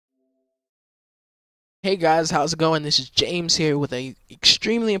Hey guys, how's it going? This is James here with a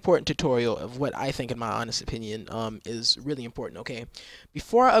extremely important tutorial of what I think, in my honest opinion, is really important. Okay,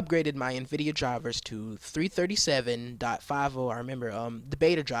 before I upgraded my NVidia drivers to 337.50, I remember the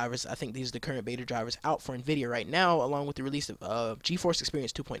beta drivers. I think these are the current beta drivers out for NVIDIA right now, along with the release of Geforce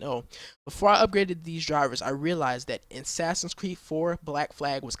Experience 2.0. Before I upgraded these drivers, I realized that Assassin's Creed 4 Black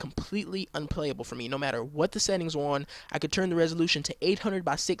Flag was completely unplayable for me. No matter what the settings were on, I could turn the resolution to 800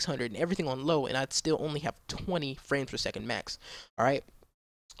 by 600 and everything on low, and I'd still only have 20 frames per second max. All right.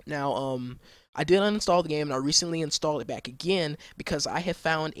 Now, I did uninstall the game, and I recently installed it back again because I have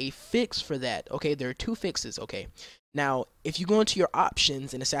found a fix for that. Okay, there are two fixes. Okay, now if you go into your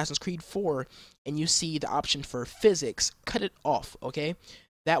options in Assassin's Creed 4 and you see the option for physics, cut it off. Okay,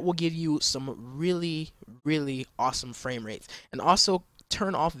 that will give you some really awesome frame rates, and also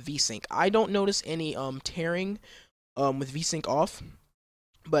turn off vsync. I don't notice any tearing with vsync off.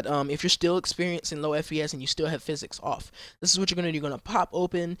 But if you're still experiencing low FPS and you still have physics off, this is what you're going to do. You're going to pop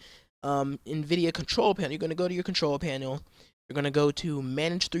open NVIDIA control panel. You're going to go to your control panel. You're going to go to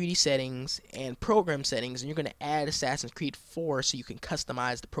Manage 3D Settings and Program Settings, and you're going to add Assassin's Creed 4 so you can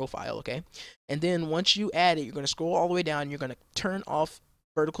customize the profile, okay? And then once you add it, you're going to scroll all the way down. And you're going to turn off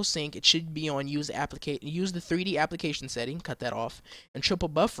vertical sync. It should be on use the 3D application setting, cut that off, and triple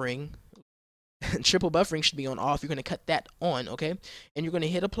buffering. Triple buffering should be on off. You're going to cut that on, okay? And you're going to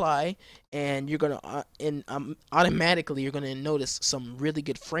hit apply, and you're going to automatically you're going to notice some really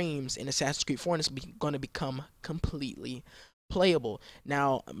good frames in Assassin's Creed 4, and it's going to become completely playable.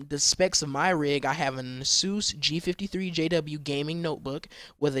 Now, the specs of my rig, I have an ASUS G53JW gaming notebook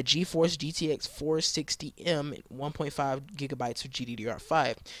with a Geforce GTX 460M 1.5 gigabytes of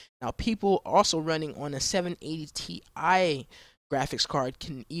GDDR5. Now, people also running on a 780 Ti graphics card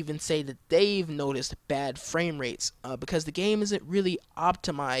can even say that they've noticed bad frame rates because the game isn't really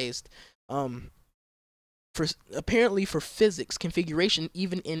optimized for physics configuration.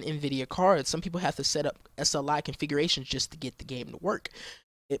 Even in NVIDIA cards, some people have to set up SLI configurations just to get the game to work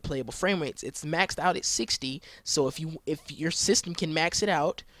at playable frame rates. It's maxed out at 60, so if your system can max it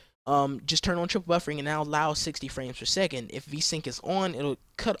out, just turn on triple buffering and now allow 60 frames per second. If vsync is on, it'll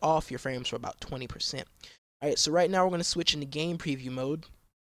cut off your frames for about 20%. Alright, so right now we're going to switch into game preview mode,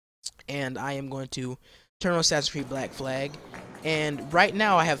 and I am going to turn on Assassin's Creed Black Flag, and right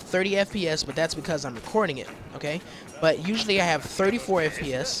now I have 30 FPS, but that's because I'm recording it, okay? But usually I have 34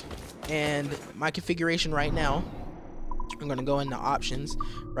 FPS, and my configuration right now, I'm going to go into options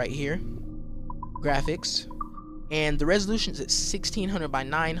right here, graphics, and the resolution is at 1600 by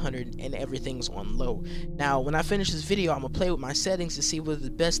 900 and everything's on low. Now when I finish this video, I'm gonna play with my settings to see what are the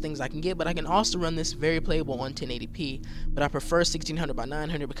best things I can get, but I can also run this very playable on 1080p, but I prefer 1600 by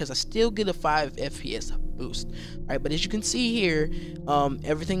 900 because I still get a 5 FPS boost. Alright, but as you can see here,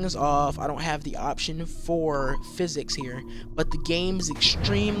 everything is off. I don't have the option for physics here, but the game is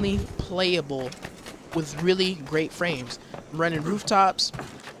extremely playable with really great frames. I'm running rooftops.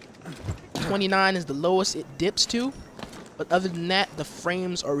 29 is the lowest it dips to, but other than that, the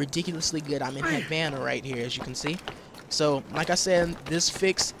frames are ridiculously good. I'm in Havana right here, as you can see. So like I said, this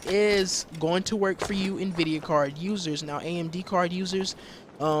fix is going to work for you NVIDIA card users. Now AMD card users,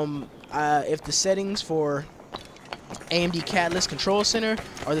 if the settings for AMD Catalyst Control Center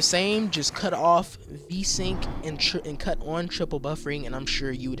are the same, just cut off vsync and cut on triple buffering, and I'm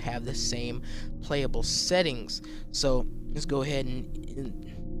sure you would have the same playable settings. So let's go ahead and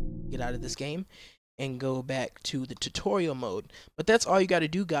get out of this game and go back to the tutorial mode. But that's all you got to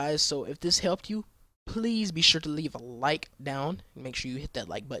do, guys. So if this helped you, please be sure to leave a like down. Make sure you hit that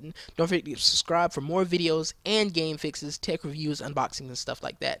like button. Don't forget to subscribe for more videos and game fixes, tech reviews, unboxings, and stuff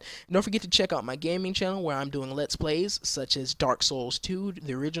like that. And don't forget to check out my gaming channel where I'm doing Let's Plays such as Dark Souls 2,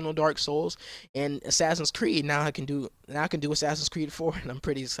 the original Dark Souls, and Assassin's Creed. Now I can do Assassin's Creed 4, and I'm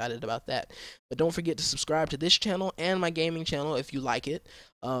pretty excited about that. But don't forget to subscribe to this channel and my gaming channel if you like it.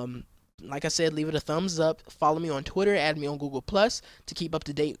 Like I said, leave it a thumbs up. Follow me on Twitter, add me on Google Plus to keep up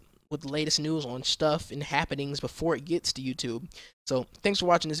to date with the latest news on stuff and happenings before it gets to YouTube. So thanks for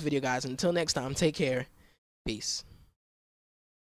watching this video, guys. Until next time, take care. Peace.